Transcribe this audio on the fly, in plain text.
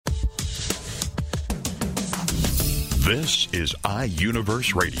This is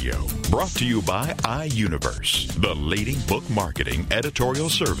iUniverse Radio, brought to you by iUniverse, the leading book marketing, editorial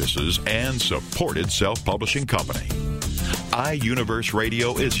services, and supported self-publishing company. iUniverse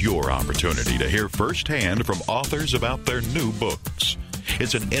Radio is your opportunity to hear firsthand from authors about their new books.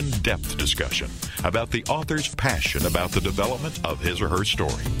 It's an in-depth discussion about the author's passion about the development of his or her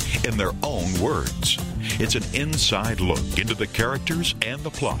story in their own words. It's an inside look into the characters and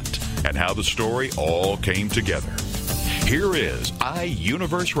the plot and how the story all came together. Here is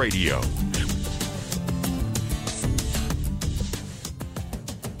iUniverse Radio.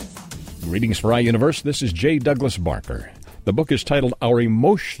 Greetings for iUniverse. This is J. Douglas Barker. The book is titled Our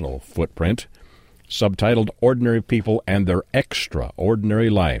Emotional Footprint, subtitled Ordinary People and Their Extraordinary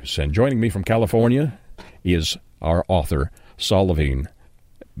Lives. And joining me from California is our author, Saul Levine,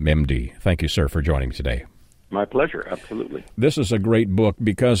 MD. Thank you, sir, for joining me today. My pleasure, absolutely. This is a great book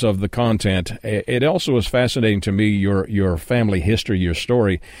because of the content. It also is fascinating to me, your family history, your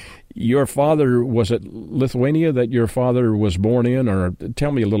story. Your father, was it Lithuania that your father was born in? Or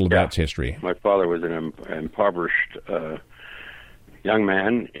tell me a little about its history. My father was an impoverished young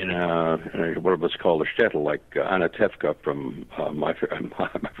man in what was called a shtetl, like Anna Tefka from My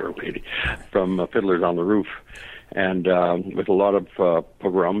Fair Lady, from Fiddlers on the Roof. And with a lot of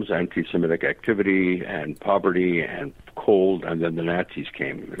pogroms, anti-Semitic activity, and poverty, and cold, and then the Nazis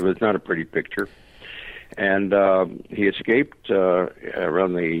came. It was not a pretty picture. And he escaped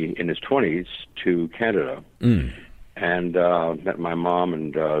in his 20s to Canada, and met my mom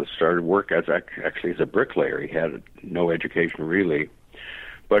and started work as a bricklayer. He had no education really.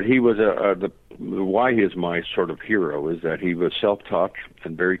 But he was why he is my sort of hero is that he was self-taught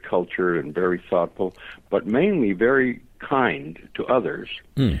and very cultured and very thoughtful, but mainly very kind to others,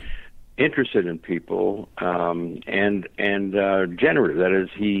 interested in people, and generative. That is,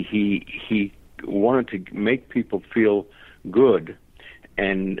 he wanted to make people feel good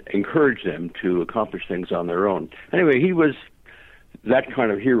and encourage them to accomplish things on their own. Anyway, he was that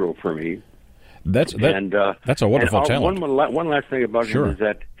kind of hero for me. That's a wonderful talent. One last thing about him is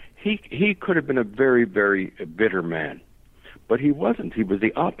that he could have been a very, very bitter man, but he wasn't. He was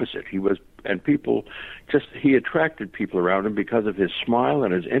the opposite. He attracted people around him because of his smile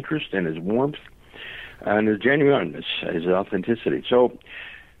and his interest and his warmth and his genuineness, his authenticity. So,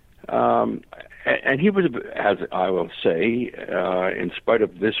 and he was, as I will say, in spite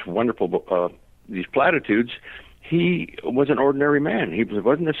of this wonderful these platitudes, he was an ordinary man. He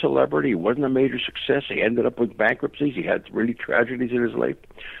wasn't a celebrity. He wasn't a major success. He ended up with bankruptcies. He had really tragedies in his life,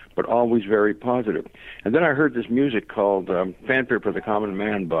 but always very positive. And then I heard this music called Fanfare for the Common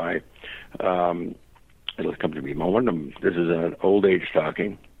Man by, it'll come to me a moment. This is an old age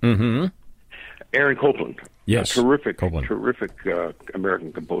talking. Mm-hmm. Aaron Copland. Yes, a terrific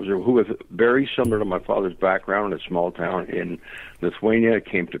American composer who was very similar to my father's background in a small town in Lithuania.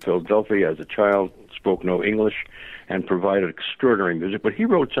 Came to Philadelphia as a child, spoke no English, and provided extraordinary music. But he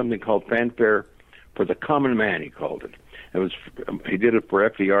wrote something called Fanfare for the Common Man, he called it. He did it for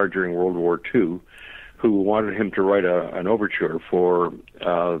FDR during World War II, who wanted him to write an overture for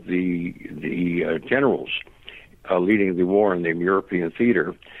the generals leading the war in the European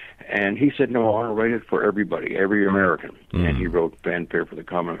theater. And he said, no, I want to write it for everybody, every American. And he wrote Fanfare for the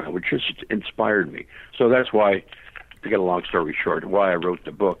Common Man, which just inspired me. So that's why, to get a long story short, why I wrote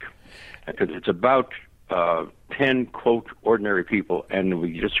the book. Because it's about 10, quote, ordinary people, and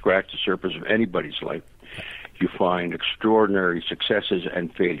we just scratch the surface of anybody's life. You find extraordinary successes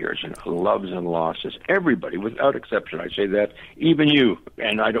and failures, and loves and losses. Everybody, without exception, I say that, even you,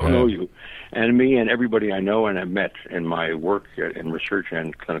 and I don't know you, and me and everybody I know and have met in my work in research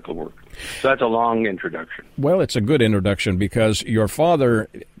and clinical work. So that's a long introduction. Well, it's a good introduction because your father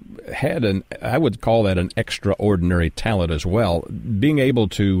had I would call that an extraordinary talent as well. Being able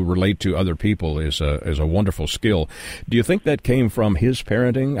to relate to other people is a wonderful skill. Do you think that came from his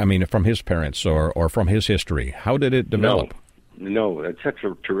parenting? I mean, from his parents or from his history? How did it develop? No, that's such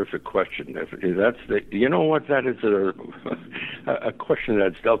a terrific question. You know what? That is a question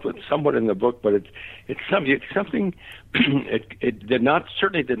that's dealt with somewhat in the book, but it's something. It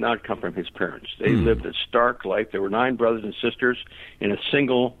certainly did not come from his parents. They lived a stark life. There were 9 brothers and sisters in a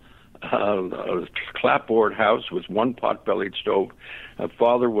single clapboard house with one pot-bellied stove.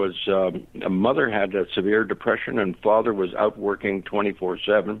 Mother had a severe depression, and father was out working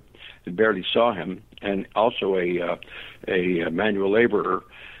 24/7. They barely saw him, and also a manual laborer.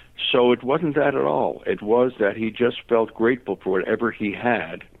 So it wasn't that at all. It was that he just felt grateful for whatever he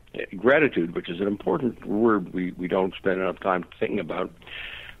had. Gratitude, which is an important word we don't spend enough time thinking about,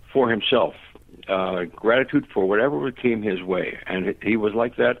 for himself. Gratitude for whatever came his way. And he was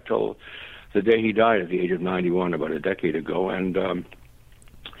like that till the day he died at the age of 91, about a decade ago, and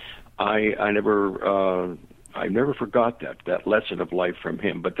I never forgot that lesson of life from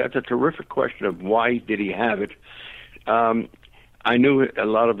him. But that's a terrific question of why did he have it. I knew a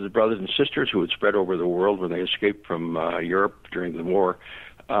lot of his brothers and sisters who had spread over the world when they escaped from Europe during the war,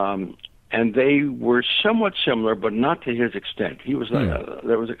 and they were somewhat similar, but not to his extent. He was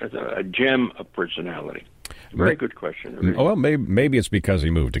there was a gem of personality. Very good question. Well, maybe it's because he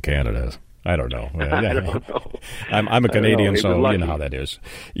moved to Canada. I don't know. I don't know. I'm a Canadian, so you know how that is.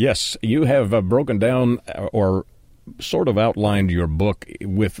 Yes, you have broken down or sort of outlined your book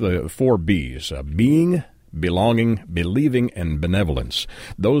with the 4 B's: being, belonging, believing, and benevolence.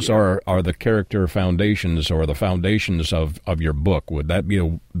 Those are the character foundations or the foundations of your book. Would that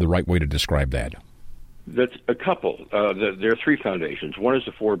be the right way to describe that? That's a couple. There are 3 foundations. One is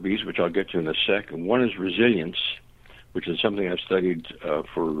the 4 B's, which I'll get to in a sec. And one is resilience, which is something I've studied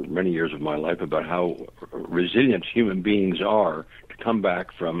for many years of my life, about how resilient human beings are to come back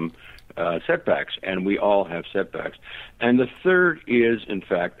from setbacks, and we all have setbacks. And the third is, in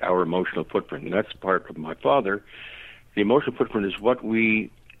fact, our emotional footprint, and that's part of my father. The emotional footprint is what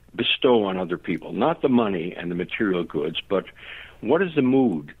we bestow on other people, not the money and the material goods, but what is the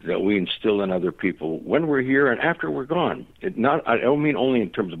mood that we instill in other people when we're here and after we're gone. I don't mean only in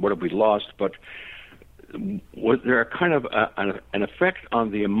terms of what have we lost, but was there a kind of an effect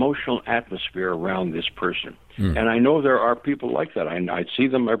on the emotional atmosphere around this person? And I know there are people like that. I see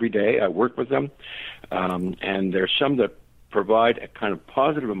them every day. I work with them. And there's some that provide a kind of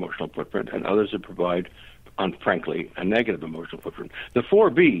positive emotional footprint and others that provide, frankly, a negative emotional footprint. The 4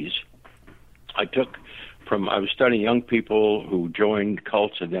 B's I took from, I was studying young people who joined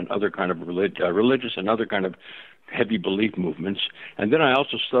cults and then other kind of religious and other kind of heavy belief movements. And then I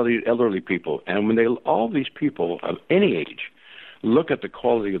also studied elderly people. And when all these people of any age look at the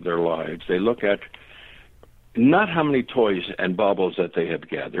quality of their lives, they look at not how many toys and baubles that they have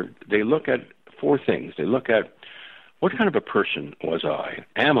gathered. They look at 4 things. They look at, what kind of a person was I?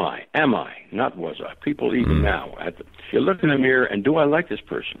 Am I? Not was I. People even now. You look in the mirror and do I like this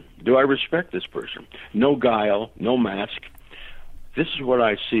person? Do I respect this person? No guile, no mask. This is what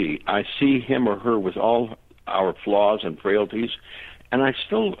I see. I see him or her with all our flaws and frailties, and I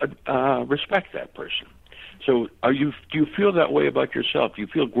still respect that person. So do you feel that way about yourself? Do you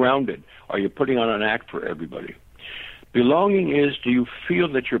feel grounded? Are you putting on an act for everybody? Belonging is, do you feel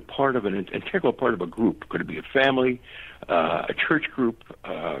that you're part of an integral part of a group? Could it be a family, a church group,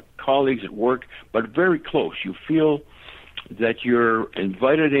 colleagues at work, but very close? You feel that you're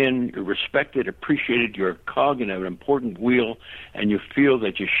invited in, you're respected, appreciated, you're a cog in an important wheel, and you feel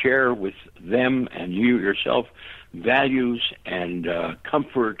that you share with them and you yourself values and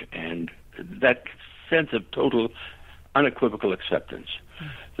comfort and that sense of total unequivocal acceptance.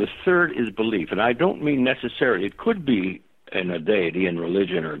 The third is belief, and I don't mean necessarily, it could be in a deity, in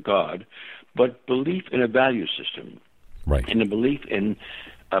religion or God, but belief in a value system, right? And a belief in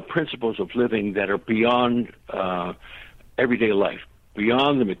principles of living that are beyond everyday life,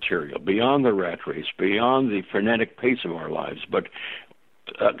 beyond the material, beyond the rat race, beyond the frenetic pace of our lives, but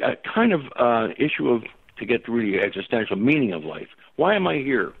a kind of issue of, to get to really existential meaning of life. Why am I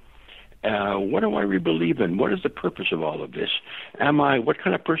here? What do I really believe in? What is the purpose of all of this? What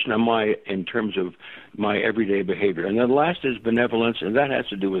kind of person am I in terms of my everyday behavior? And then last is benevolence, and that has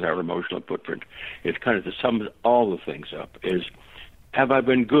to do with our emotional footprint. It's kind of to sum all the things up, is have I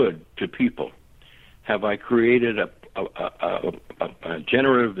been good to people? Have I created a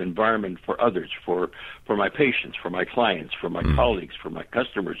generative environment for others, for my patients, for my clients, for my colleagues, for my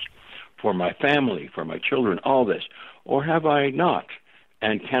customers, for my family, for my children, all this? Or have I not?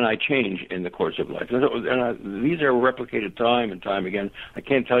 And can I change in the course of life? These are replicated time and time again. I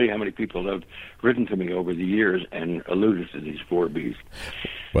can't tell you how many people have written to me over the years and alluded to these 4 B's.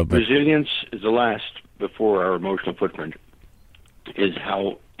 Well, resilience is the last before our emotional footprint, is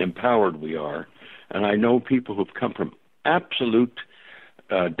how empowered we are. And I know people who've come from absolute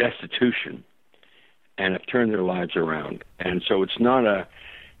destitution and have turned their lives around. And so it's not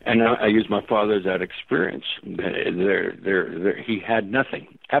and I use my father as that experience. He had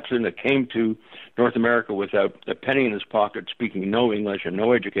nothing. Absolutely came to North America without a penny in his pocket, speaking no English and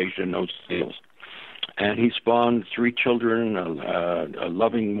no education, no skills. And he spawned 3 children, a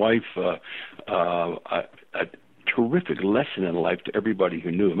loving wife, a terrific lesson in life to everybody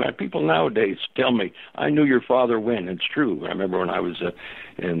who knew him. Man, people nowadays tell me, I knew your father when. It's true. I remember when I was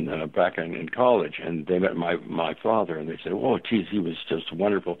back in college, and they met my father, and they said, oh, geez, he was just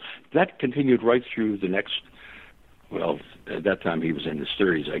wonderful. That continued right through the next well, at that time he was in his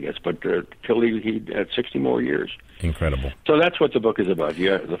 30s, I guess, but till he had 60 more years. Incredible. So that's what the book is about.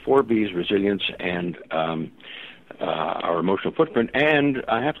 Yeah, the 4 Bs, resilience, and our emotional footprint. And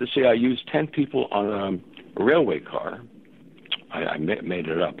I have to say, I used 10 people on a railway car. I made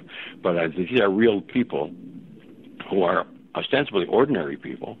it up, but these are real people who are ostensibly ordinary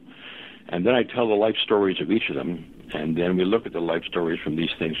people. And then I tell the life stories of each of them, and then we look at the life stories from these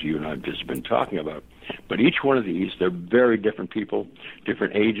things you and I have just been talking about. But each one of these, they're very different people,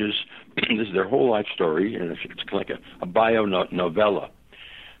 different ages. This is their whole life story, and it's like a bio novella.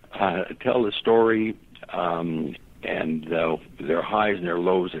 Tell the story, and their highs and their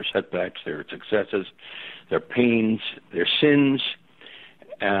lows, their setbacks, their successes, their pains, their sins,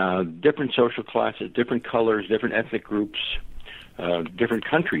 different social classes, different colors, different ethnic groups, different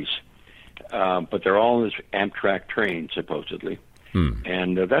countries. But they're all in this Amtrak train, supposedly.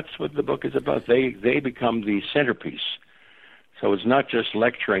 And that's what the book is about. They become the centerpiece. So it's not just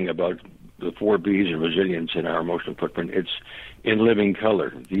lecturing about the 4 Bs and resilience in our emotional footprint. It's in living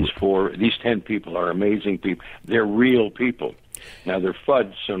color. These 10 people are amazing people. They're real people. Now, they're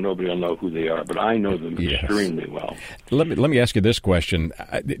FUDs, so nobody will know who they are, but I know them extremely well. Let me ask you this question.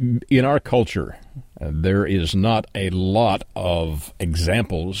 In our culture, there is not a lot of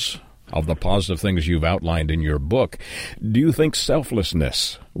examples of the positive things you've outlined in your book. Do you think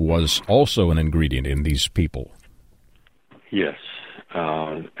selflessness was also an ingredient in these people? Yes.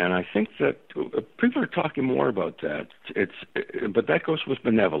 And I think that people are talking more about that. But that goes with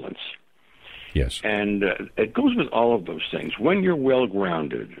benevolence. Yes. And it goes with all of those things. When you're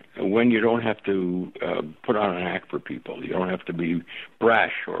well-grounded, when you don't have to put on an act for people, you don't have to be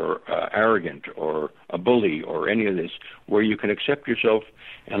brash or arrogant or a bully or any of this, where you can accept yourself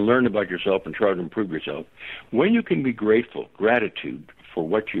and learn about yourself and try to improve yourself, when you can be gratitude for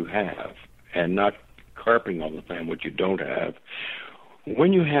what you have and not carping all the time what you don't have,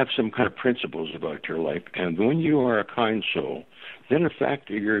 when you have some kind of principles about your life, and when you are a kind soul, then in fact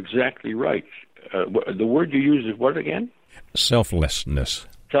you're exactly right. The word you use is what again? Selflessness.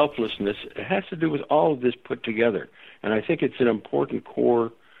 Selflessness. It has to do with all of this put together, and I think it's an important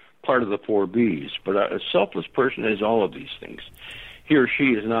core part of the 4 Bs. But a selfless person is all of these things. He or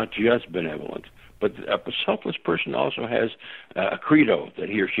she is not just benevolent, but a selfless person also has a credo that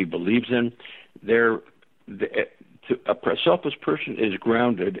he or she believes in. A selfless person is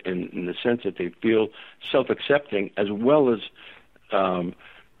grounded in the sense that they feel self-accepting as well as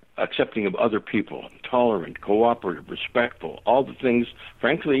accepting of other people, tolerant, cooperative, respectful, all the things,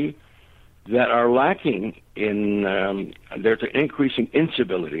 frankly, that are lacking in, there's an increasing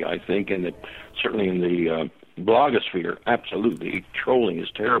incivility, I think, and certainly in the blogosphere, absolutely. Trolling is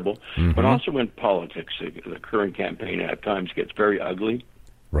terrible, but also in politics. The current campaign at times gets very ugly.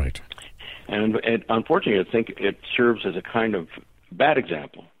 Right. And unfortunately, I think it serves as a kind of bad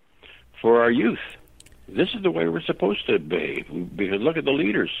example for our youth. This is the way we're supposed to behave, because look at the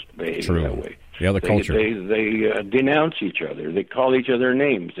leaders behaving that way. Yeah, the culture. They denounce each other. They call each other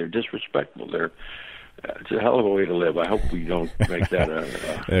names. They're disrespectful. It's a hell of a way to live. I hope we don't make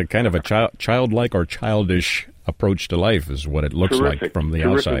that kind of a childlike or childish approach to life is what it looks like from the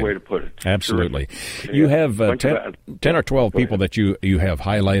outside. Terrific way to put it. Absolutely. You have 10 or 12 people that you have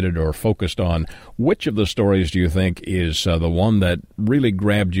highlighted or focused on. Which of the stories do you think is the one that really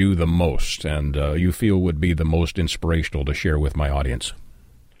grabbed you the most and you feel would be the most inspirational to share with my audience?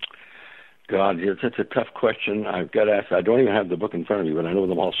 God, it's a tough question. I've got to ask. I don't even have the book in front of me, but I know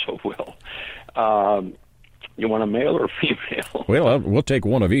them all so well. You want a male or a female? Well, we'll take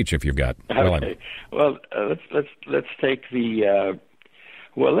one of each if you've got. Okay. Well, let's take the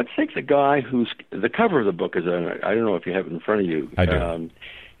let's take the guy who's the cover of the book is I don't know if you have it in front of you. I do.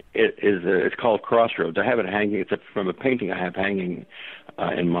 It's called Crossroads. I have it hanging. It's from a painting I have hanging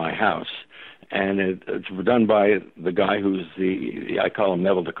in my house. And it's done by the guy who's I call him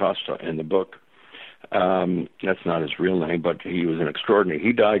Neville DaCosta in the book. That's not his real name, but he was an extraordinary.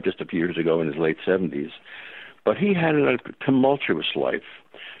 He died just a few years ago in his late 70s. But he had a tumultuous life.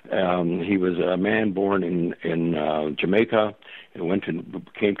 He was a man born in Jamaica and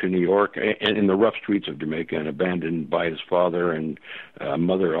came to New York in the rough streets of Jamaica and abandoned by his father, and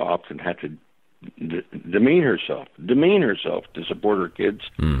mother often had to demean herself to support her kids.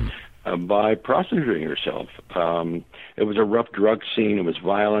 By prostituting herself. It was a rough drug scene. It was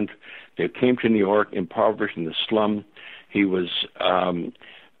violent. They came to New York, impoverished in the slum. He was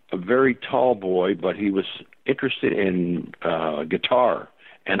a very tall boy, but he was interested in guitar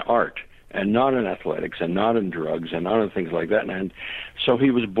and art, and not in athletics, and not in drugs, and not in things like that. And so he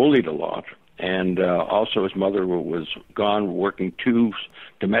was bullied a lot. and also his mother was gone working 2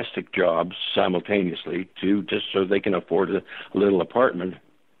 domestic jobs simultaneously, just so they can afford a little apartment.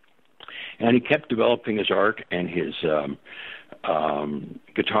 And he kept developing his art and his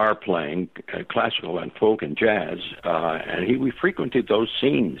guitar playing, classical and folk and jazz, and we frequented those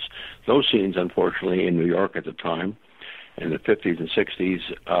scenes. Those scenes, unfortunately, in New York at the time, in the 50s and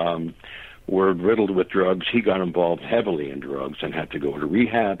 60s, were riddled with drugs. He got involved heavily in drugs and had to go to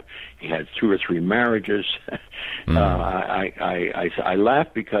rehab. He had 2 or 3 marriages. I laugh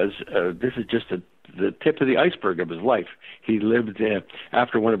because this is just the tip of the iceberg of his life. He lived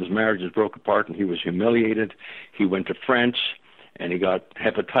after one of his marriages broke apart, and he was humiliated. He went to France, and he got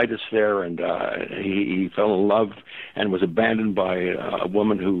hepatitis there, and he fell in love and was abandoned by a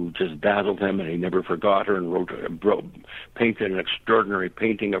woman who just dazzled him, and he never forgot her, and painted an extraordinary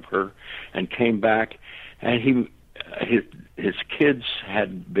painting of her, and came back. And his kids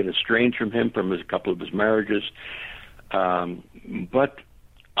had been estranged from him from a couple of his marriages, but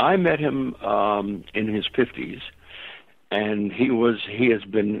I met him in his 50s, and he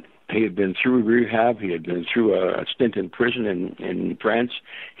had been through rehab. He had been through a stint in prison in France.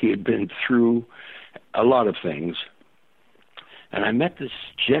 He had been through a lot of things. And I met this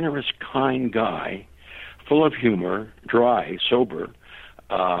generous, kind guy, full of humor, dry, sober,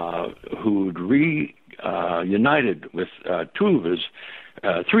 who'd reunited with 3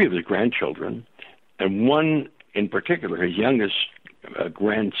 of his grandchildren, and one in particular, his youngest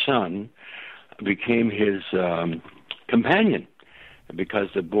grandson, became his companion,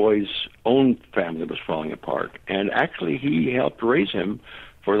 because the boy's own family was falling apart. And actually, he helped raise him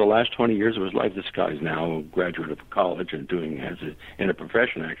for the last 20 years of his life. This guy's now a graduate of college and in a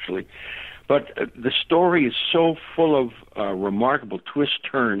profession, actually. But the story is so full of remarkable twists,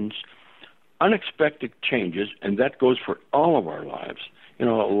 turns, unexpected changes, and that goes for all of our lives. You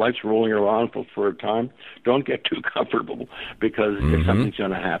know, life's rolling around for a time. Don't get too comfortable, because if something's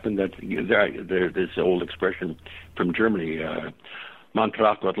going to happen, there's this old expression from Germany, Man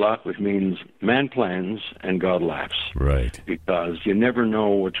tracht Gott lacht, which means man plans and God laughs. Right. Because you never know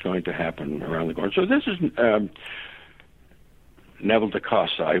what's going to happen around the corner. So this is Neville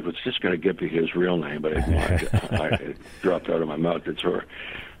DaCosta. I was just going to give you his real name, but I dropped out of my mouth.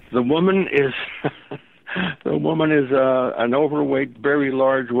 The woman is an overweight, very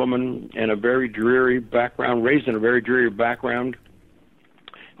large woman in a very dreary background, raised in a very dreary background,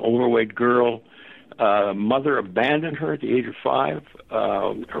 overweight girl. Mother abandoned her at the age of 5.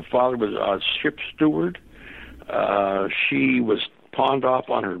 Her father was a ship steward. She was pawned off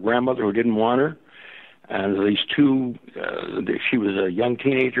on her grandmother, who didn't want her. And these 2, she was a young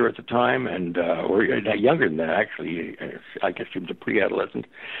teenager at the time, or younger than that, actually. I guess she was a pre-adolescent.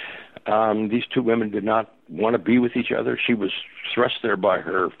 These 2 women did not want to be with each other. She was thrust there by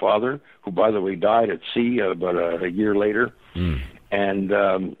her father, who, by the way, died at sea about a year later. And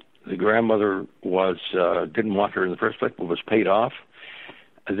the grandmother didn't want her in the first place, but was paid off.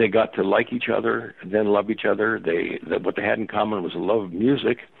 They got to like each other, then love each other. What they had in common was a love of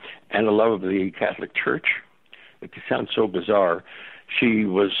music and a love of the Catholic Church. It sounds so bizarre. She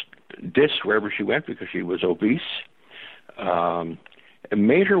was dissed wherever she went because she was obese. And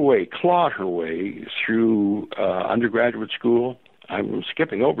clawed her way through undergraduate school. I'm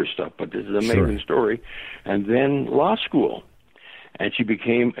skipping over stuff, but this is an amazing story. And then law school. And she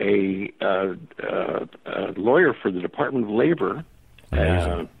became a lawyer for the Department of Labor,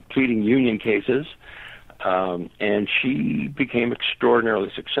 pleading union cases. And she became extraordinarily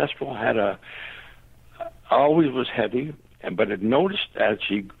successful. Always was heavy, but had noticed as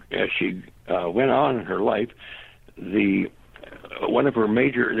she went on in her life, there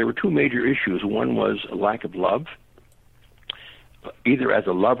were 2 major issues. One was a lack of love, either as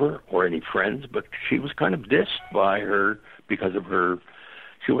a lover or any friends, but she was kind of dissed by her because of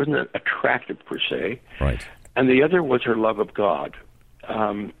she wasn't attractive per se. Right. And the other was her love of God.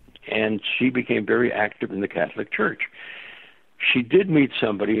 And she became very active in the Catholic Church. She did meet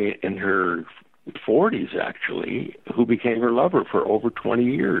somebody in her 40s, actually, who became her lover for over 20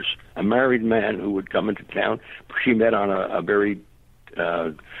 years, a married man who would come into town. She met on a very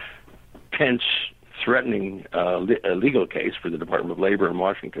tense, threatening legal case for the Department of Labor in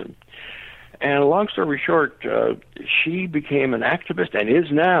Washington. And long story short, she became an activist and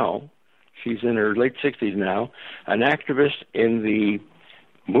is now, she's in her late 60s now, an activist in the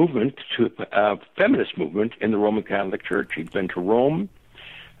movement, feminist movement in the Roman Catholic Church. She'd been to Rome.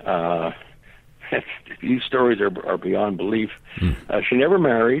 These stories are beyond belief. She never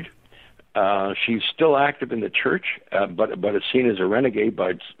married. She's still active in the church, but is seen as a renegade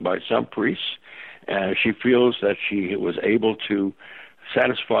by some priests. She feels that she was able to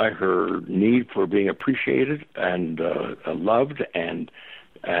satisfy her need for being appreciated and loved and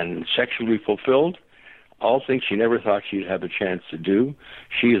sexually fulfilled. All things she never thought she'd have a chance to do.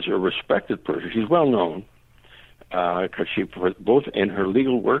 She is a respected person. She's well known because both in her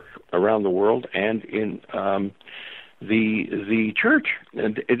legal work around the world and in the church.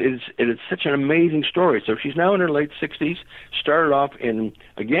 And it is such an amazing story. So she's now in her late 60s. Started off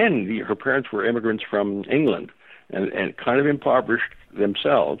her parents were immigrants from England and kind of impoverished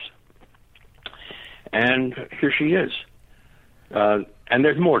themselves. And here she is. And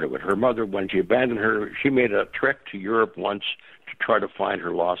there's more to it. Her mother, when she abandoned her, she made a trek to Europe once to try to find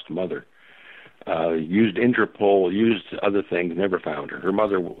her lost mother. Used Interpol, used other things, never found her. Her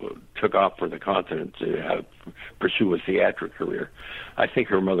mother took off for the continent to pursue a theatric career. I think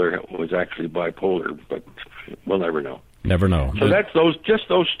her mother was actually bipolar, but we'll never know. Never know. So that's those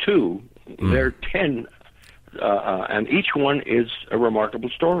two. There are 10. And each one is a remarkable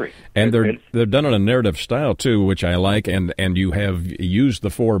story. And they're done in a narrative style, too, which I like, and you have used the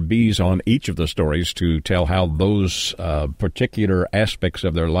 4 Bs on each of the stories to tell how those particular aspects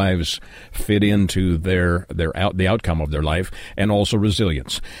of their lives fit into the outcome of their life, and also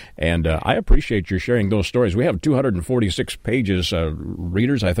resilience. And I appreciate your sharing those stories. We have 246 pages.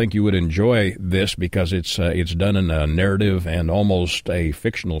 Readers, I think you would enjoy this because it's done in a narrative and almost a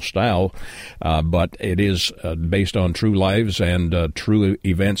fictional style, but it is based on true lives and true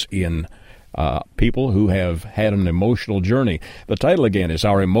events in people who have had an emotional journey. The title again is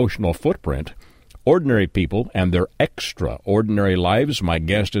Our Emotional Footprint, Ordinary People and Their Extraordinary Lives. My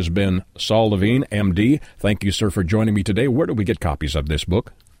guest has been Saul Levine, M.D. Thank you, sir, for joining me today. Where do we get copies of this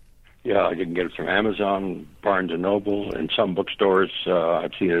book? Yeah, you can get it from Amazon, Barnes & Noble, and some bookstores.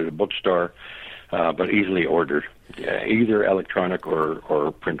 I've seen it at a bookstore, but easily ordered, either electronic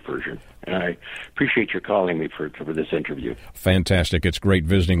or print version. And I appreciate your calling me for this interview. Fantastic. It's great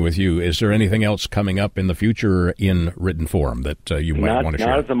visiting with you. Is there anything else coming up in the future in written form that you might want to share?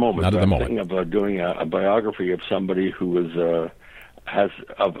 Not at the moment. Not at the moment. I'm thinking of doing a biography of somebody who has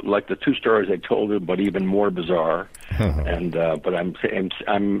like the 2 stories I told you, but even more bizarre. And but I'm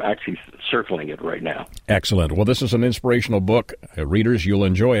actually circling it right now. Excellent. Well, this is an inspirational book. Readers, you'll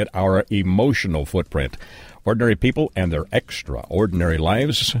enjoy it. Our Emotional Footprint. Ordinary People and Their Extraordinary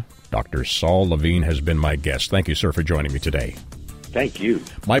Lives. Dr. Saul Levine has been my guest. Thank you, sir, for joining me today. Thank you.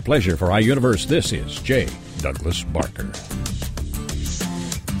 My pleasure. For iUniverse, this is J. Douglas Barker.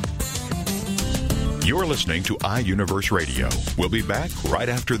 You're listening to iUniverse Radio. We'll be back right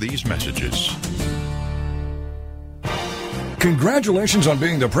after these messages. Congratulations on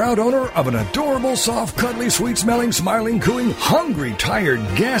being the proud owner of an adorable, soft, cuddly, sweet-smelling, smiling, cooing, hungry, tired,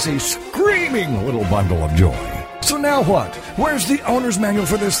 gassy, screaming little bundle of joy. So now what? Where's the owner's manual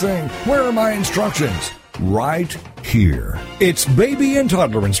for this thing? Where are my instructions? Right here. It's Baby and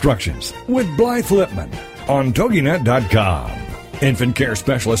Toddler Instructions with Blythe Lipman on TogiNet.com. Infant care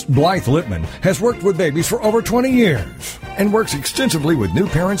specialist Blythe Lipman has worked with babies for over 20 years and works extensively with new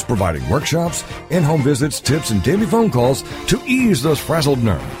parents, providing workshops, in-home visits, tips, and daily phone calls to ease those frazzled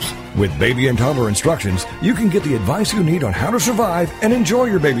nerves. With Baby and Toddler Instructions, you can get the advice you need on how to survive and enjoy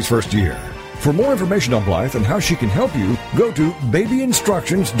your baby's first year. For more information on Blythe and how she can help you, go to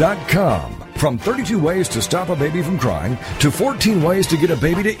babyinstructions.com. From 32 ways to stop a baby from crying, to 14 ways to get a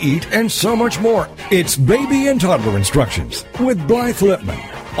baby to eat, and so much more. It's Baby and Toddler Instructions with Blythe Lipman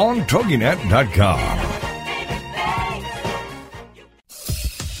on TogiNet.com.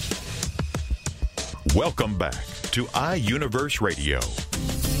 Welcome back to iUniverse Radio.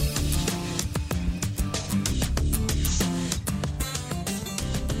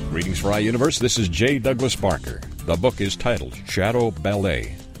 Greetings for iUniverse. This is J. Douglas Barker. The book is titled Shadow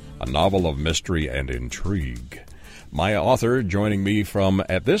Ballet, a novel of mystery and intrigue. My author joining me from,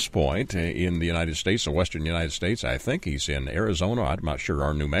 at this point, in the United States, the western United States, I think he's in Arizona, I'm not sure,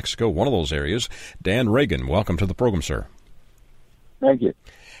 or New Mexico, one of those areas, Dan Ragon. Welcome to the program, sir. Thank you.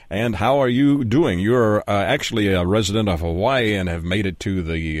 And how are you doing? You're actually a resident of Hawaii and have made it to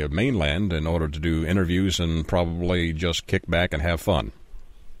the mainland in order to do interviews and probably just kick back and have fun.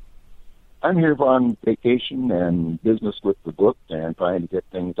 I'm here on vacation and business with the book and trying to get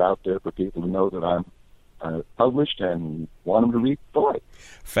things out there for people to know that I'm published and want them to read the book.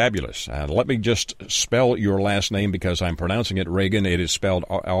 Fabulous. Let me just spell your last name because I'm pronouncing it Ragon. It is spelled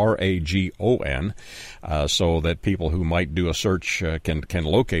R-A-G-O-N, so that people who might do a search can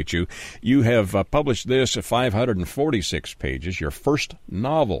locate you. You have published this at 546 pages, your first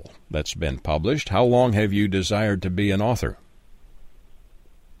novel that's been published. How long have you desired to be an author?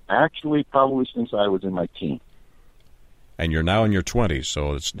 Actually, probably since I was in my teens. And you're now in your 20s,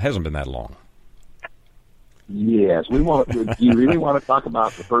 so it hasn't been that long. Yes, we want. Do you really want to talk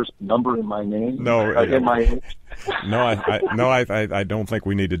about the first number in my name? No, in my age? I don't think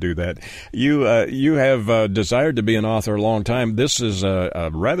we need to do that. You have desired to be an author a long time. This is a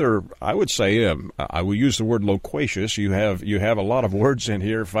rather, I would say, I will use the word loquacious. You have a lot of words in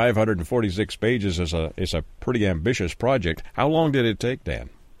here. 546 pages is a pretty ambitious project. How long did it take, Dan?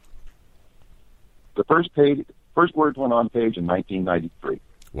 The first words went on page in 1993.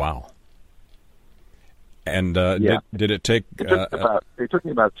 Wow. And did it take? It took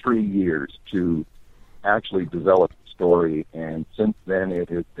me about 3 years to actually develop the story, and since then it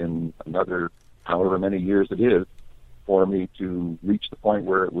has been another however many years it is for me to reach the point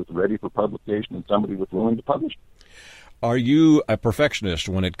where it was ready for publication and somebody was willing to publish it. Are you a perfectionist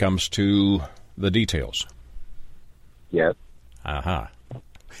when it comes to the details? Yes. Uh-huh.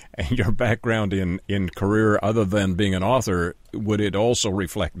 And your background in career, other than being an author, would it also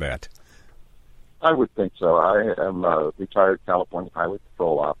reflect that? I would think so. I am a retired California Highway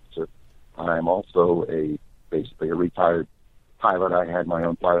Patrol officer. I'm also basically a retired pilot. I had my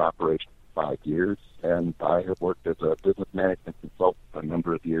own flight operation for 5 years, and I have worked as a business management consultant for a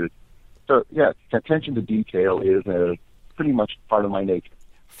number of years. So, yeah, attention to detail is pretty much part of my nature.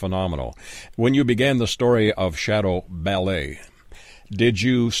 Phenomenal. When you began the story of Shadow Ballet, did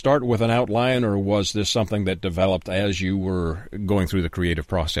you start with an outline, or was this something that developed as you were going through the creative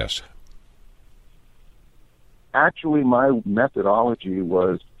process? Actually, my methodology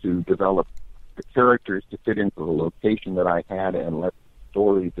was to develop the characters to fit into the location that I had and let the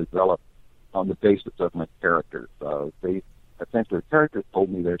story develop on the basis of my characters. The characters told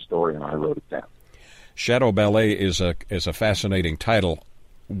me their story, and I wrote it down. Shadow Ballet is a fascinating title.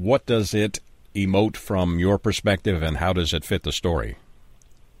 What does it emote from your perspective, and how does it fit the story?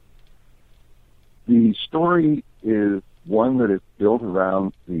 The story is one that is built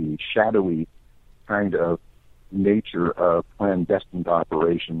around the shadowy kind of nature of clandestine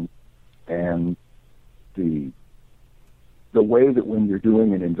operations, and the way that when you're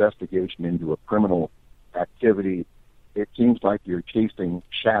doing an investigation into a criminal activity, it seems like you're chasing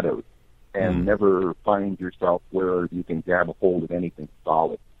shadows and never find yourself where you can grab a hold of anything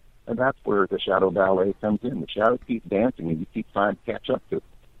solid. And that's where the Shadow Ballet comes in. The shadows keep dancing, and you keep trying to catch up to it.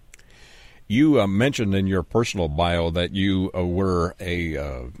 You mentioned in your personal bio that you were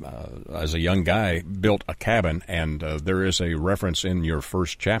as a young guy, built a cabin, and there is a reference in your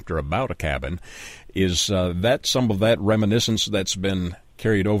first chapter about a cabin. Is that some of that reminiscence that's been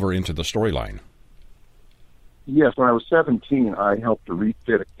carried over into the storyline? Yes, when I was 17, I helped to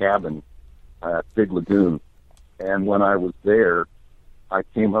refit a cabin at Big Lagoon, and when I was there, I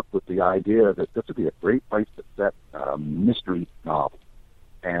came up with the idea that this would be a great place to set a mystery novel,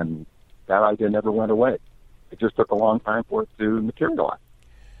 and that idea never went away. It just took a long time for it to materialize.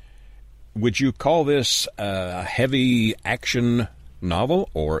 Would you call this a heavy action novel,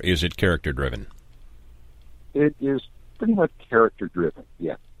 or is it character-driven? It is pretty much character-driven,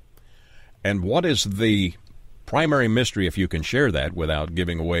 yes. And what is the primary mystery, if you can share that without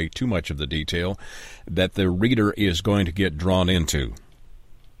giving away too much of the detail, that the reader is going to get drawn into?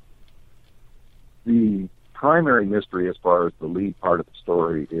 The primary mystery as far as the lead part of the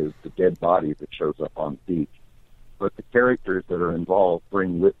story is the dead body that shows up on the beach. But the characters that are involved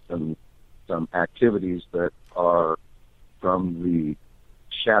bring with them some activities that are from the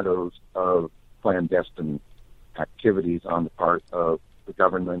shadows of clandestine activities on the part of the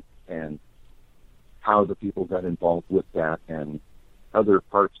government, and how the people got involved with that, and other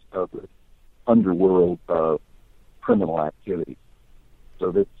parts of the underworld of criminal activity.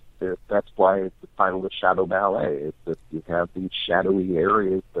 So that's why it's the title of Shadow Ballet. It's that you have these shadowy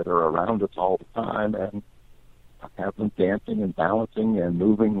areas that are around us all the time, and have them dancing and balancing and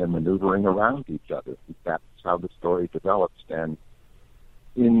moving and maneuvering around each other. That's how the story develops. And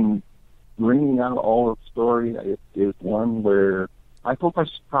in bringing out all of the story, it is one where I hope I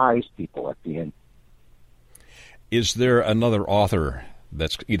surprise people at the end. Is there another author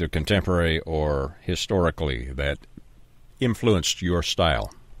that's either contemporary or historically that influenced your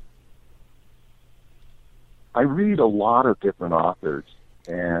style? I read a lot of different authors,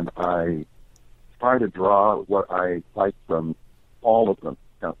 and I try to draw what I like from all of them.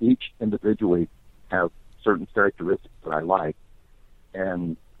 Now, each individually has certain characteristics that I like,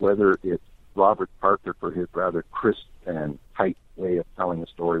 and whether it's Robert Parker for his rather crisp and tight way of telling a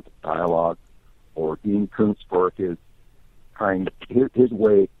story with dialogue, or Dean Koontz for his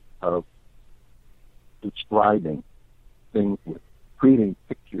way of describing things with creating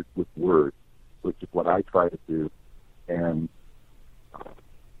pictures with words, which is what I try to do. And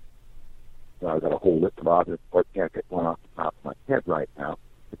I've got a whole list of authors, but I can't get one off the top of my head right now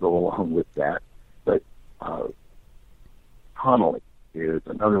to go along with that. But Connolly is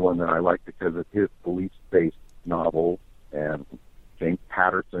another one that I like because of his police-based novels, and James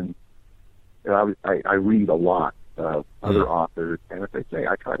Patterson. I read a lot of other authors, and as I say,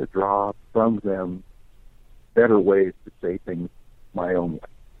 I try to draw from them better ways to say things my own way.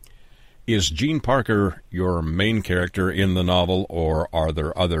 Is Gene Parker your main character in the novel, or are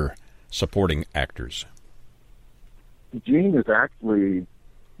there other supporting actors? Gene is actually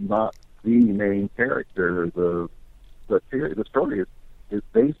not the main character. The story is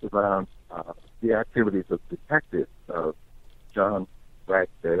based around the activities of detectives John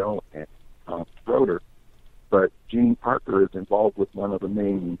Ragsdale and Tom Schroeder, but Gene Parker is involved with one of the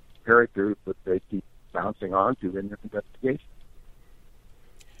main characters that they keep bouncing onto in their investigation.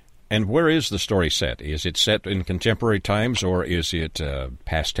 And where is the story set? Is it set in contemporary times, or is it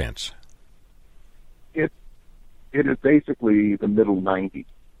past tense? It is basically the middle 90s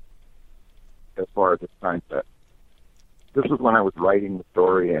as far as its time set. This was when I was writing the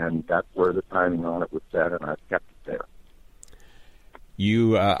story, and that's where the timing on it was set, and I've kept it there.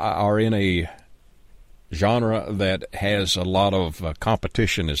 You are in a genre that has a lot of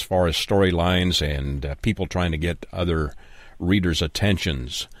competition as far as storylines and people trying to get other readers'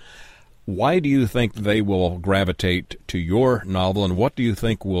 attentions. Why do you think they will gravitate to your novel, and what do you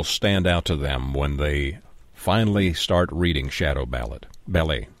think will stand out to them when they finally start reading Shadow Ballet?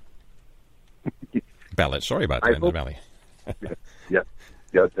 Ballet. Sorry about that. Ballet. Yeah,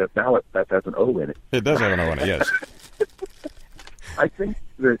 that ballot, that has an O in it. It does have an O in it, yes. I think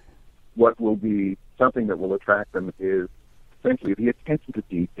that what will be something that will attract them is essentially the attention to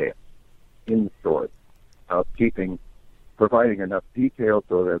detail in the story, of providing enough detail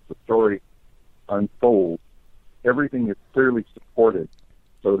so that as the story unfolds, everything is clearly supported,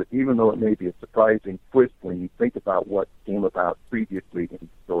 so that even though it may be a surprising twist when you think about what came about previously in the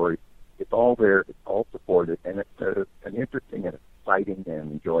story, it's all there, it's all supported, and it's an interesting and exciting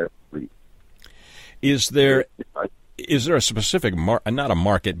and enjoyable read. Is there a specific, not a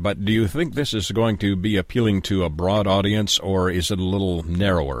market, but do you think this is going to be appealing to a broad audience, or is it a little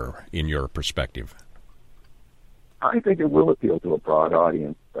narrower in your perspective? I think it will appeal to a broad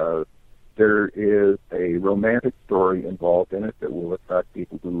audience. There is a romantic story involved in it that will attract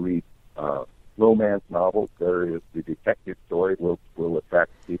people who read romance novels. There is the detective story will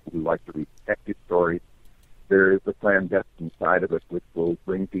attract people who like to read detective stories. There is the clandestine side of it, which will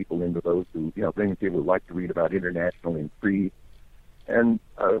bring people into those who, bring people who like to read about international intrigue. And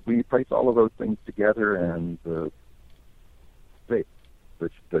we place all of those things together, and the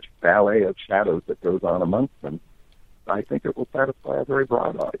ballet of shadows that goes on amongst them, I think it will satisfy a very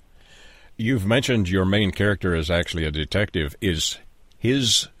broad audience. You've mentioned your main character is actually a detective. Is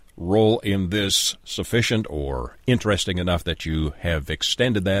his role in this sufficient or interesting enough that you have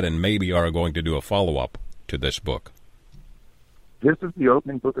extended that and maybe are going to do a follow-up to this book? This is the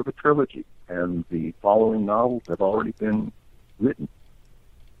opening book of a trilogy, and the following novels have already been written.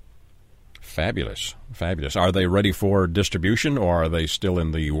 Fabulous. Are they ready for distribution, or are they still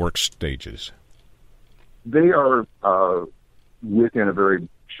in the work stages? They are within a very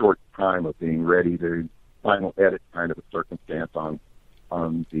short time of being ready. The final edit kind of a circumstance on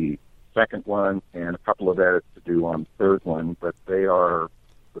the second one, and a couple of edits to do on the third one, but the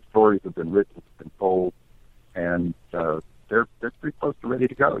stories have been written, been told, and they're pretty close to ready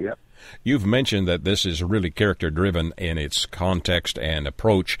to go, yeah. You've mentioned that this is really character-driven in its context and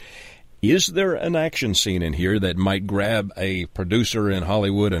approach. Is there an action scene in here that might grab a producer in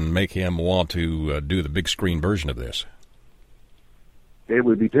Hollywood and make him want to do the big screen version of this? It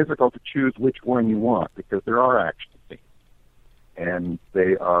would be difficult to choose which one you want, because there are action scenes. And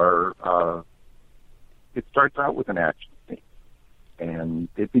they are, it starts out with an action scene, and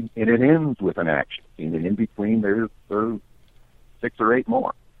it ends with an action scene, and in between there's 6 or 8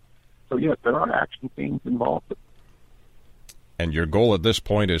 more. So yes, there are action scenes involved. And your goal at this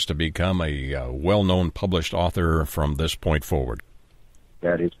point is to become a well-known published author from this point forward.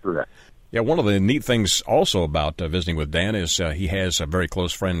 That is correct. Yeah, one of the neat things also about visiting with Dan is he has a very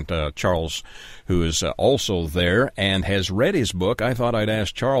close friend, Charles, who is also there and has read his book. I thought I'd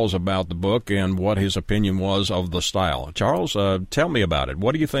ask Charles about the book and what his opinion was of the style. Charles, tell me about it.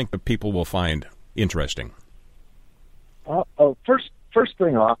 What do you think that people will find interesting? First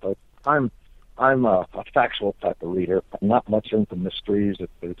thing off, I'm a factual type of reader. I'm not much into mysteries,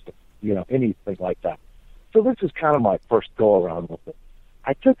 anything like that. So this is kind of my first go-around with it.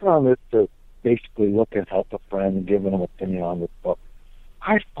 I took on this to basically look and help a friend and give an opinion on this book.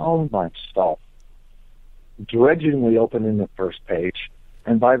 I found myself grudgingly opening the first page,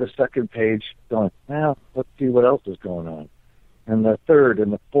 and by the second page going, let's see what else is going on. And the third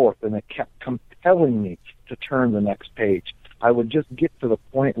and the fourth, and it kept compelling me to turn the next page. I would just get to the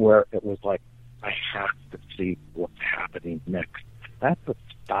point where it was like, I have to see what's happening next. That's the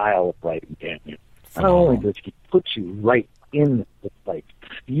style of writing, Daniel. Not only does he put you right in the place,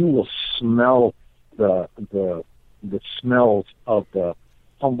 you will smell the smells of the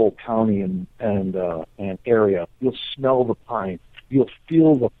Humboldt County and area. You'll smell the pine. You'll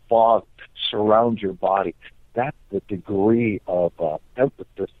feel the fog surround your body. That's the degree of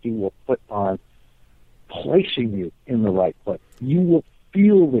emphasis he will put on placing you in the right place. You will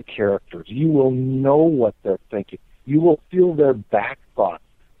feel the characters. You will know what they're thinking. You will feel their back thoughts,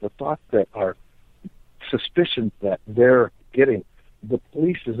 the thoughts that are suspicions that they're getting, the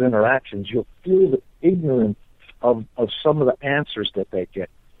police's interactions. You'll feel the ignorance of some of the answers that they get.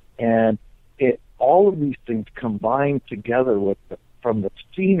 And all of these things combined together with from the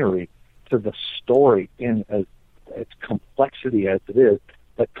scenery to the story in its complexity as it is,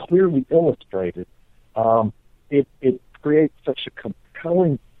 but clearly illustrated, it creates such a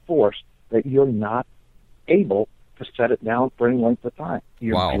compelling force that you're not able to set it down for any length of time.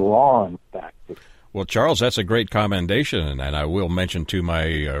 You're drawn back to it. Well, Charles, that's a great commendation, and I will mention to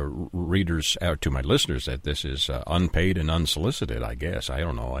my readers, to my listeners, that this is unpaid and unsolicited, I guess. I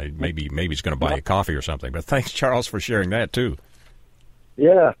don't know. Maybe he's going to buy a coffee or something. But thanks, Charles, for sharing that, too.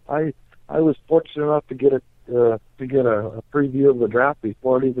 Yeah, I was fortunate enough to get a preview of the draft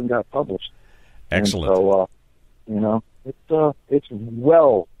before it even got published. Excellent. And so, it's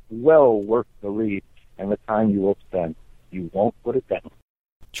well worth the read and the time you will spend. You won't put it down.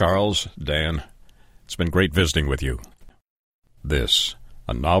 Charles, Dan, it's been great visiting with you. This,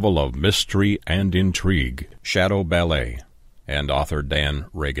 a novel of mystery and intrigue, Shadow Ballet, and author Dan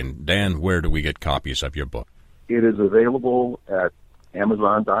Ragon. Dan, where do we get copies of your book? It is available at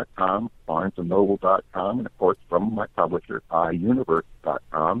Amazon.com, BarnesandNoble.com, and, of course, from my publisher,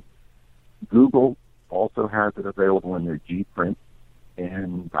 iUniverse.com. Google also has it available in their G-print,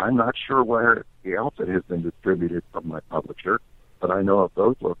 and I'm not sure where else it has been distributed from my publisher, but I know of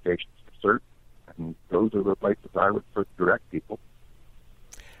those locations for certain, and those are the places I would direct people.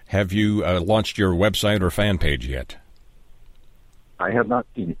 Have you launched your website or fan page yet? I have not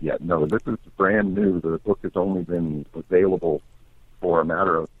seen it yet. No, this is brand new. The book has only been available for a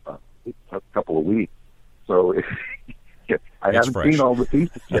matter of a couple of weeks. So I haven't seen all the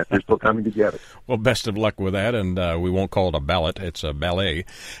pieces yet. They're still coming together. Well, best of luck with that, and we won't call it a ballad. It's a ballet.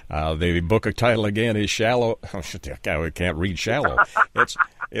 The book title again is Shallow. Oh, shit, I can't read Shallow.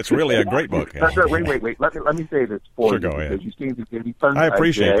 It's really a great book. Wait. Let me say this for you. Go ahead. You seem to give me fun. I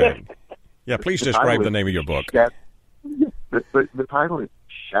appreciate that. Yeah, please describe the name of your book. The title is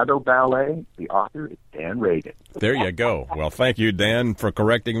Shadow Ballet. The author is Dan Ragon. There you go. Well, thank you, Dan, for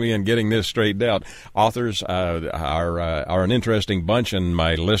correcting me and getting this straightened out. Authors are an interesting bunch, and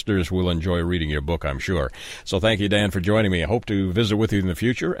my listeners will enjoy reading your book, I'm sure. So thank you, Dan, for joining me. I hope to visit with you in the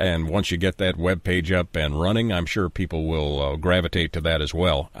future, and once you get that web page up and running, I'm sure people will gravitate to that as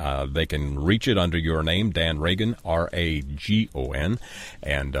well. They can reach it under your name, Dan Ragon, Ragon,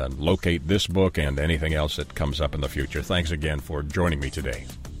 and locate this book and anything else that comes up in the future. Thanks again for joining me today.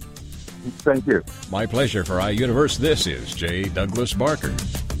 Thank you. My pleasure. For iUniverse, this is J. Douglas Barker.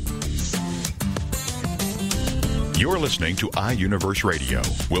 You're listening to iUniverse Radio.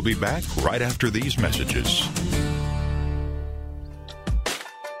 We'll be back right after these messages.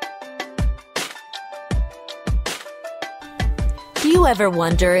 Do you ever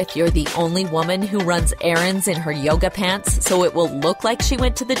wonder if you're the only woman who runs errands in her yoga pants so it will look like she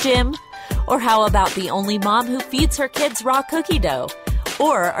went to the gym? Or how about the only mom who feeds her kids raw cookie dough?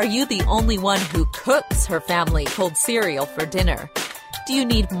 Or are you the only one who cooks her family cold cereal for dinner? Do you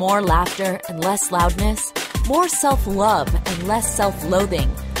need more laughter and less loudness? More self-love and less self-loathing?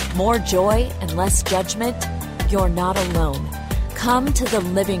 More joy and less judgment? You're not alone. Come to the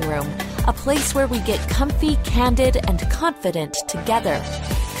living room, a place where we get comfy, candid, and confident together.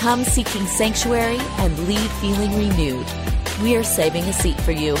 Come seeking sanctuary and leave feeling renewed. We're saving a seat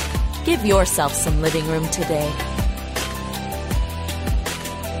for you. Give yourself some living room today.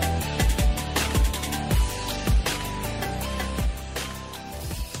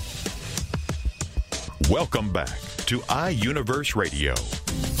 Welcome back to iUniverse Radio.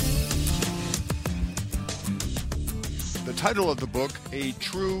 The title of the book, A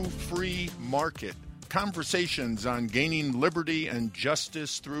True Free Market, Conversations on Gaining Liberty and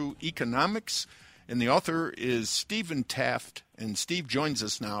Justice Through Economics. And the author is Stephen Taft, and Steve joins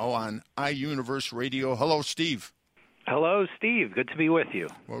us now on iUniverse Radio. Hello, Steve. Hello, Steve. Good to be with you.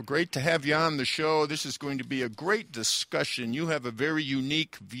 Well, great to have you on the show. This is going to be a great discussion. You have a very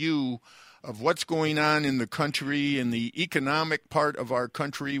unique view of what's going on in the country, in the economic part of our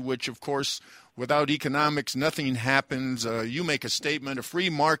country, which, of course, without economics, nothing happens. You make a statement, a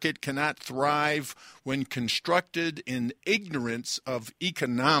free market cannot thrive when constructed in ignorance of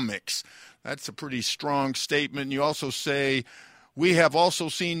economics. That's a pretty strong statement. You also say, we have also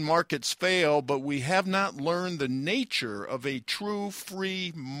seen markets fail, but we have not learned the nature of a true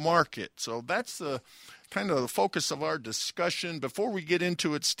free market. So that's the kind of the focus of our discussion. Before we get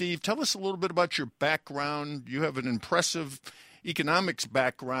into it, Steve, tell us a little bit about your background. You have an impressive economics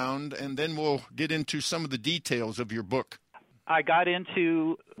background, and then we'll get into some of the details of your book. I got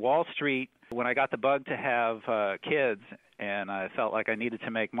into Wall Street when I got the bug to have kids, and I felt like I needed to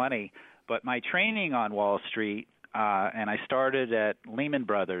make money. But my training on Wall Street, and I started at Lehman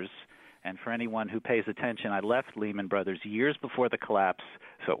Brothers, and for anyone who pays attention, I left Lehman Brothers years before the collapse,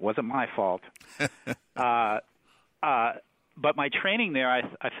 so it wasn't my fault. But my training there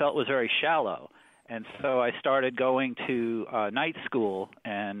I felt was very shallow. And so I started going to night school,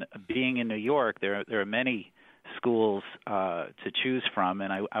 and being in New York, there are many schools to choose from,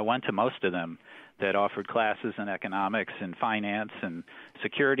 and I went to most of them that offered classes in economics and finance and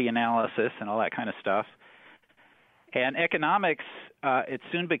security analysis and all that kind of stuff. And economics, it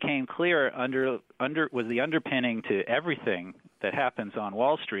soon became clear was the underpinning to everything that happens on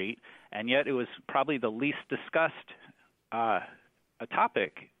Wall Street, and yet it was probably the least discussed a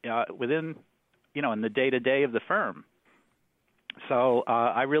topic within, in the day-to-day of the firm. So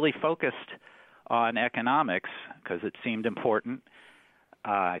I really focused on economics because it seemed important.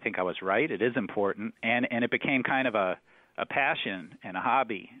 I think I was right. It is important. And it became kind of a passion and a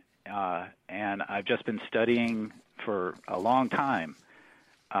hobby. And I've just been studying for a long time.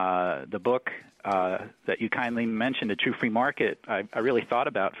 The book that you kindly mentioned, A True Free Market, I really thought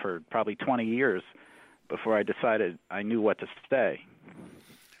about for probably 20 years before I decided I knew what to say,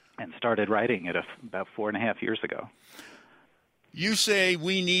 and started writing it about 4.5 years ago. You say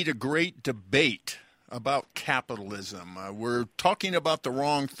we need a great debate about capitalism. We're talking about the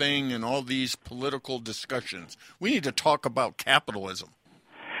wrong thing in all these political discussions. We need to talk about capitalism.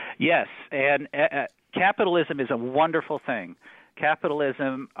 Yes, and capitalism is a wonderful thing.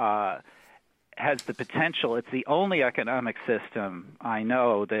 Capitalism has the potential. It's the only economic system I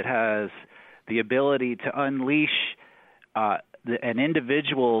know that has the ability to unleash an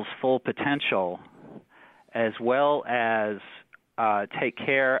individual's full potential, as well as take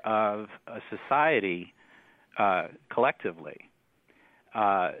care of a society collectively.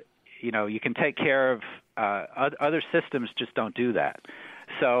 You can take care of other systems, just don't do that.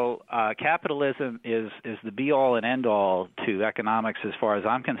 So capitalism is the be-all and end-all to economics as far as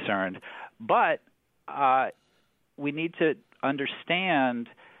I'm concerned. But we need to understand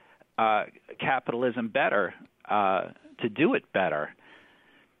capitalism better to do it better.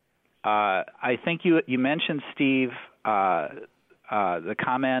 I think you mentioned, Steve, the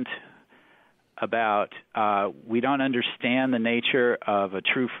comment about we don't understand the nature of a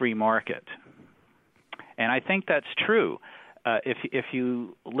true free market. And I think that's true. If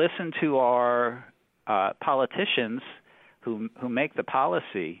you listen to our politicians who make the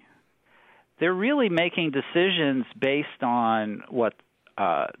policy, they're really making decisions based on what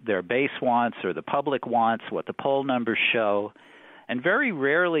their base wants or the public wants, what the poll numbers show. And very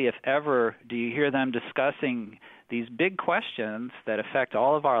rarely, if ever, do you hear them discussing these big questions that affect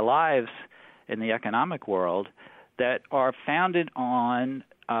all of our lives in the economic world that are founded on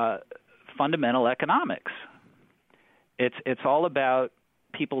fundamental economics. It's all about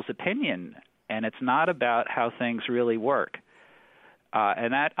people's opinion, and it's not about how things really work.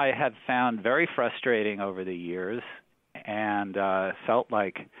 And that I have found very frustrating over the years, and felt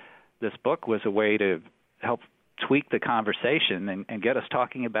like this book was a way to help tweak the conversation and get us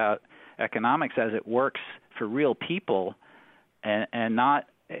talking about economics as it works for real people, and not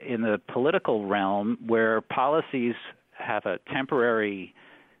in the political realm where policies have a temporary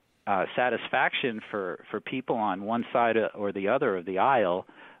satisfaction for people on one side or the other of the aisle,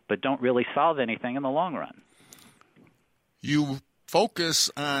 but don't really solve anything in the long run. You focus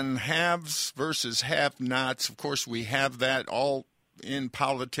on haves versus have-nots. Of course, we have that all in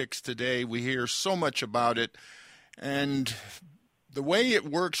politics today. We hear so much about it. And the way it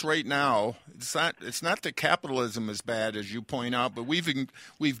works right now, it's not that capitalism is bad, as you point out, but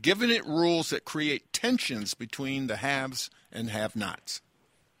we've given it rules that create tensions between the haves and have-nots.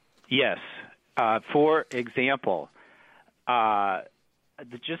 Yes. For example,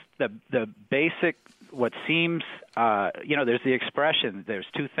 just the basic, what seems, there's the expression, there's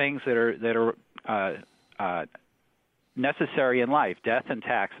two things that are necessary in life, death and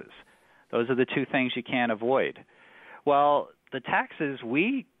taxes. Those are the two things you can't avoid. Well, the taxes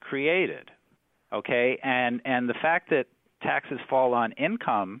we created, okay, and the fact that taxes fall on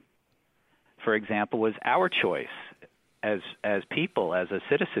income for example, was our choice as people, as a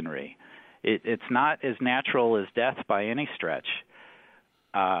citizenry. It's not as natural as death by any stretch.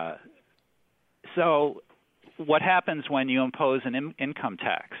 So what happens when you impose an income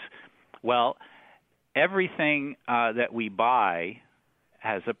tax? Well, everything that we buy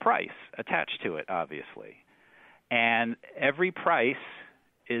has a price attached to it, obviously. And every price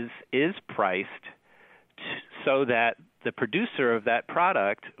is priced so that the producer of that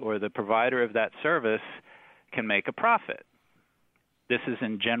product or the provider of that service can make a profit. This is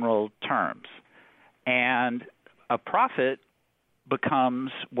in general terms. And a profit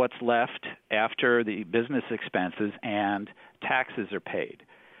becomes what's left after the business expenses and taxes are paid.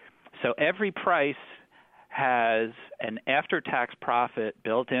 So every price has an after-tax profit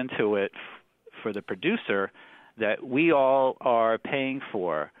built into it for the producer that we all are paying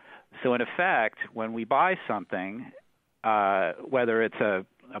for. So in effect, when we buy something, whether it's a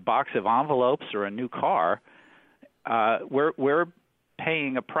box of envelopes or a new car, we're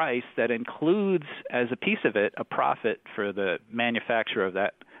paying a price that includes, as a piece of it, a profit for the manufacturer of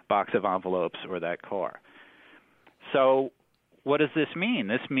that box of envelopes or that car. So what does this mean?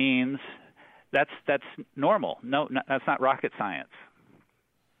 This means that's normal. No, that's not rocket science.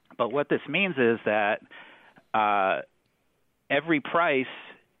 But what this means is that every price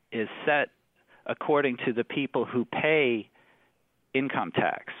is set according to the people who pay income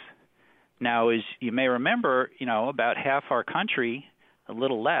tax. Now, as you may remember, about half our country, a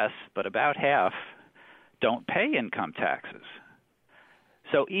little less, but about half, don't pay income taxes.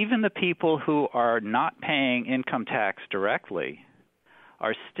 So even the people who are not paying income tax directly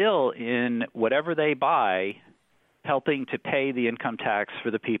are still, in whatever they buy, helping to pay the income tax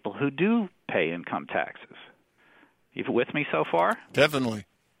for the people who do pay income taxes. You with me so far? Definitely.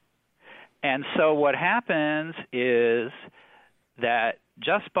 And so what happens is that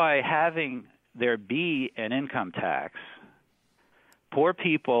just by having there be an income tax, poor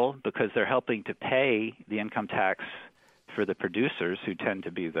people, because they're helping to pay the income tax for the producers, who tend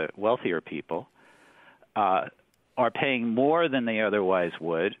to be the wealthier people, are paying more than they otherwise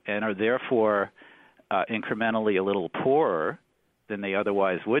would and are therefore incrementally a little poorer than they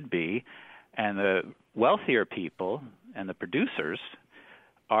otherwise would be. And the wealthier people and the producers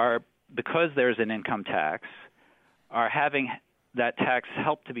are, because there's an income tax, are having that tax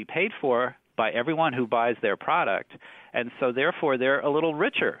help to be paid for by everyone who buys their product, and so therefore they're a little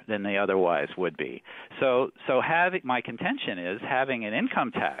richer than they otherwise would be. So my contention is having an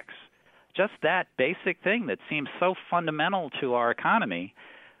income tax, just that basic thing that seems so fundamental to our economy,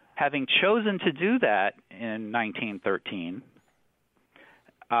 having chosen to do that in 1913,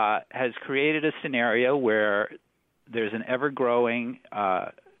 has created a scenario where there's an ever-growing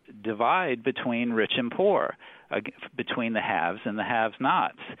divide between rich and poor, between the haves and the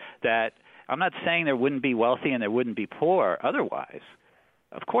have-nots. That I'm not saying there wouldn't be wealthy and there wouldn't be poor otherwise.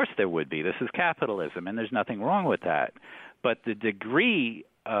 Of course there would be. This is capitalism, and there's nothing wrong with that. But the degree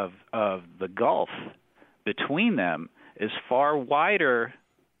of the gulf between them is far wider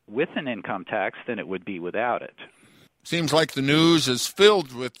with an income tax than it would be without it. Seems like the news is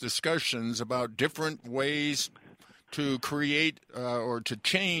filled with discussions about different ways to create or to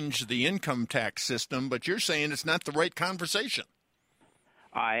change the income tax system, but you're saying it's not the right conversation.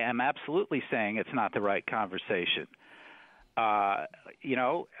 I am absolutely saying it's not the right conversation.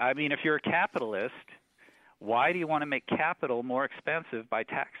 If you're a capitalist, why do you want to make capital more expensive by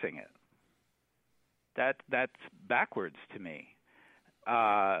taxing it? That's backwards to me.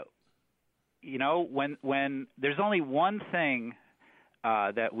 When there's only one thing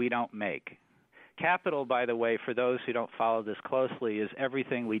that we don't make. Capital, by the way, for those who don't follow this closely, is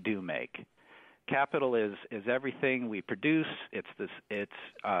everything we do make. Capital is everything we produce. It's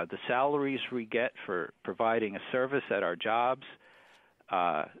the salaries we get for providing a service at our jobs.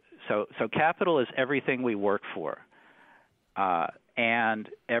 So capital is everything we work for, and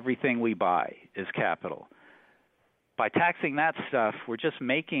everything we buy is capital. By taxing that stuff, we're just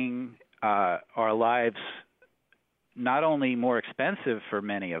making our lives not only more expensive for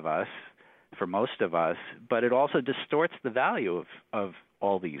many of us, for most of us, but it also distorts the value of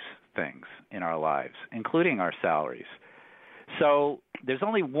all these things in our lives, including our salaries. So there's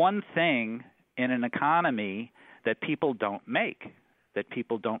only one thing in an economy that people don't make, that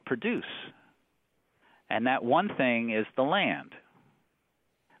people don't produce. And that one thing is the land.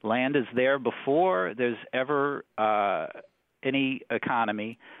 Land is there before there's ever any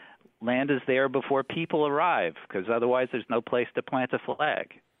economy. Land is there before people arrive, because otherwise there's no place to plant a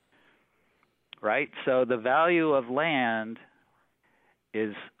flag. Right? So the value of land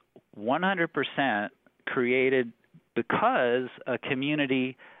is 100% created because a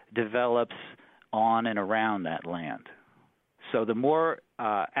community develops on and around that land. So the more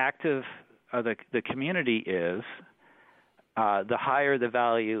active the community is, the higher the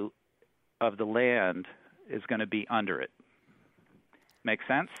value of the land is going to be under it. Make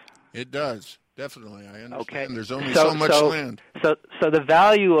sense? It does, definitely. I understand. Okay. There's only so much land. So the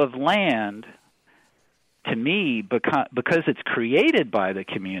value of land, to me, because it's created by the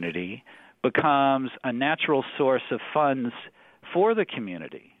community, becomes a natural source of funds for the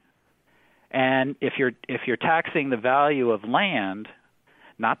community. And if you're taxing the value of land,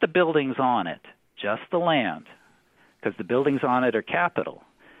 not the buildings on it, just the land, because the buildings on it are capital.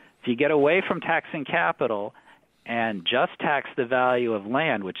 If you get away from taxing capital and just tax the value of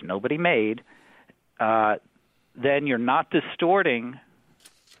land, which nobody made, then you're not distorting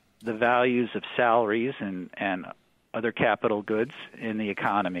the values of salaries and other capital goods in the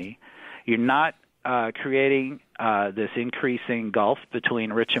economy. You're not creating this increasing gulf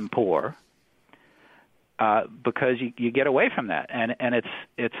between rich and poor because you get away from that. And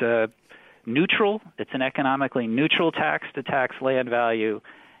it's a neutral, it's an economically neutral tax to tax land value,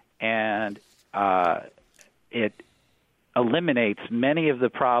 and it eliminates many of the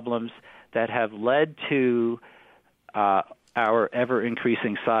problems that have led to our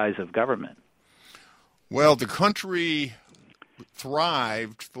ever-increasing size of government. Well, the country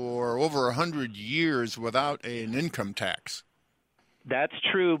thrived for over 100 years without an income tax. That's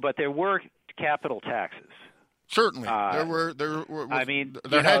true, but there were capital taxes. Certainly,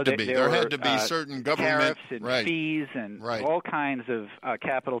 there had to be certain government tariffs and fees and all kinds of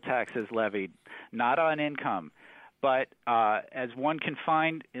capital taxes levied, not on income. But as one can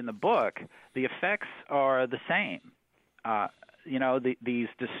find in the book, the effects are the same. These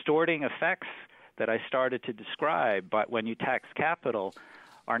distorting effects that I started to describe, but when you tax capital,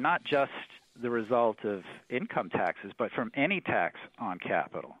 are not just the result of income taxes, but from any tax on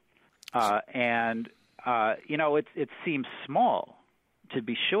capital. It seems small, to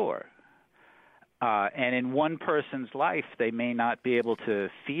be sure. And in one person's life, they may not be able to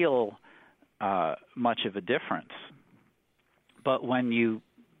feel much of a difference. But when you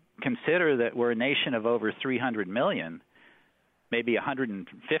consider that we're a nation of over 300 million, maybe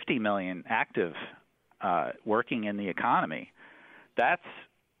 150 million active working in the economy, that's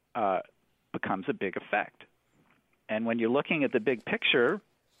becomes a big effect. And when you're looking at the big picture,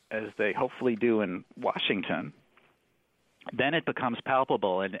 as they hopefully do in Washington, then it becomes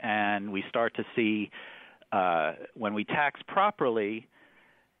palpable, and we start to see when we tax properly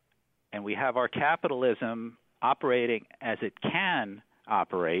and we have our capitalism operating as it can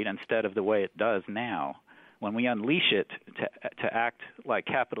operate instead of the way it does now, when we unleash it to act like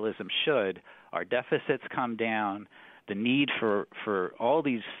capitalism should, our deficits come down, the need for all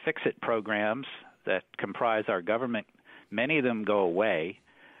these fix-it programs that comprise our government, many of them go away.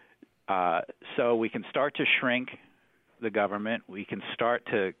 So we can start to shrink the government. We can start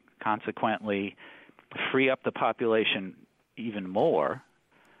to consequently free up the population even more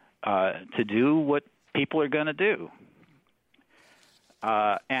to do what people are going to do.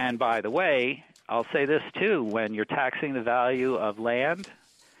 And by the way, I'll say this too, when you're taxing the value of land,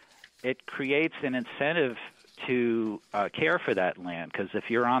 it creates an incentive to care for that land, because if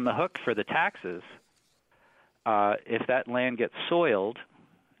you're on the hook for the taxes, if that land gets soiled,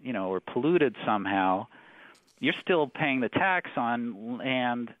 or polluted somehow, you're still paying the tax on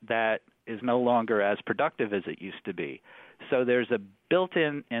land that is no longer as productive as it used to be. So there's a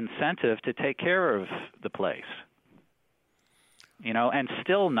built-in incentive to take care of the place, and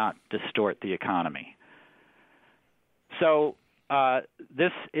still not distort the economy. So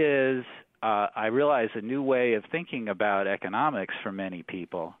this is, I realize, a new way of thinking about economics for many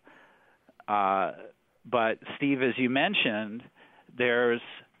people. But, Steve, as you mentioned, there's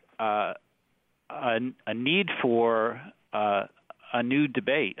a need for a new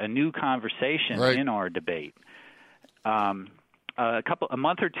debate, a new conversation in our debate. A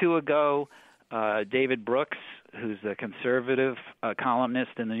month or two ago, David Brooks, who's a conservative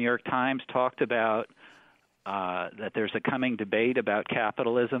columnist in the New York Times, talked about that there's a coming debate about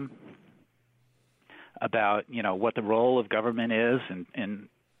capitalism, about what the role of government is in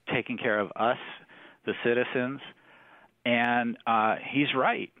taking care of us, the citizens. And he's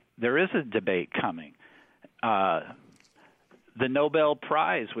right. There is a debate coming. The Nobel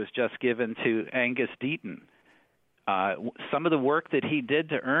Prize was just given to Angus Deaton. Some of the work that he did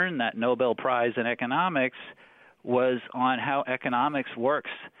to earn that Nobel Prize in economics was on how economics works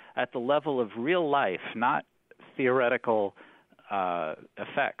at the level of real life, not theoretical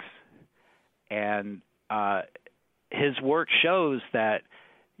effects. And his work shows that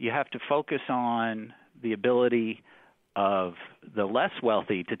you have to focus on the ability of the less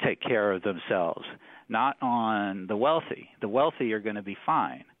wealthy to take care of themselves, not on the wealthy. The wealthy are going to be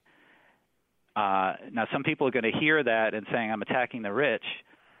fine. Now, some people are going to hear that and saying, I'm attacking the rich.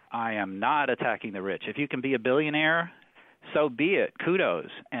 I am not attacking the rich. If you can be a billionaire, so be it. Kudos.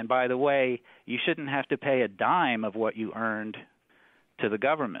 And by the way, you shouldn't have to pay a dime of what you earned to the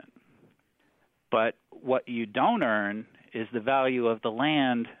government. But what you don't earn is the value of the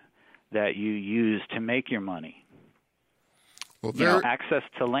land that you use to make your money. Well, access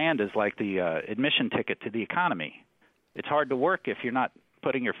to land is like the admission ticket to the economy. It's hard to work if you're not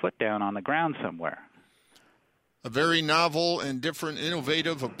putting your foot down on the ground somewhere. A very novel and different,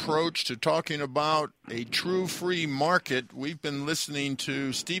 innovative approach to talking about a true free market. We've been listening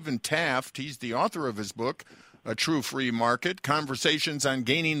to Stephen Taft. He's the author of his book, A True Free Market, Conversations on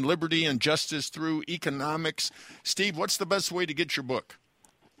Gaining Liberty and Justice Through Economics. Steve, what's the best way to get your book?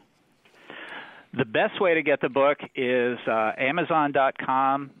 The best way to get the book is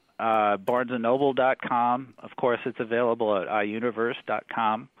Amazon.com, BarnesandNoble.com. Of course, it's available at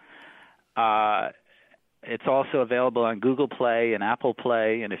iUniverse.com. It's also available on Google Play and Apple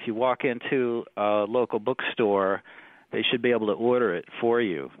Play, and if you walk into a local bookstore, they should be able to order it for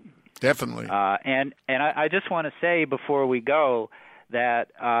you. Definitely. And I just want to say before we go that,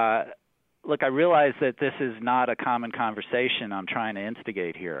 look, I realize that this is not a common conversation I'm trying to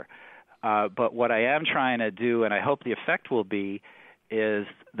instigate here. But what I am trying to do, and I hope the effect will be, is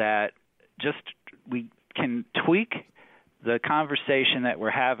that just we can tweak the conversation that we're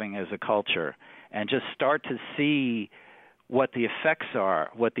having as a culture and just start to see what the effects are,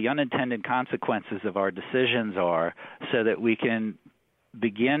 what the unintended consequences of our decisions are, so that we can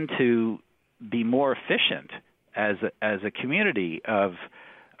begin to be more efficient as a community of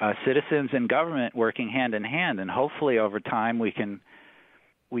citizens and government working hand in hand. And hopefully over time we can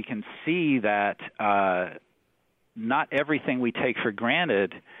see that not everything we take for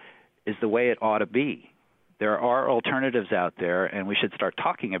granted is the way it ought to be. There are alternatives out there, and we should start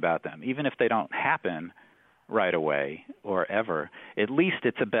talking about them. Even if they don't happen right away or ever, at least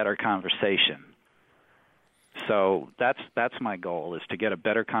it's a better conversation. So that's my goal, is to get a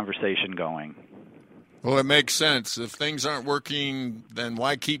better conversation going. Well, it makes sense. If things aren't working, then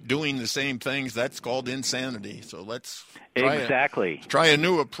why keep doing the same things? That's called insanity. So let's try a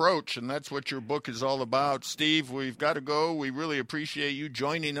new approach, and that's what your book is all about. Steve, we've got to go. We really appreciate you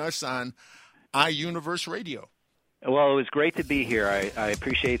joining us on iUniverse Radio. Well, it was great to be here. I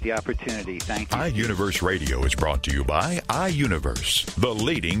appreciate the opportunity. Thank you. iUniverse Radio is brought to you by iUniverse, the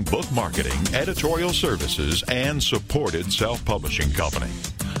leading book marketing, editorial services, and supported self-publishing company.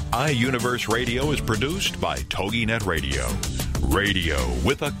 iUniverse Radio is produced by TogiNet Radio. Radio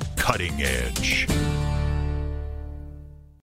with a cutting edge.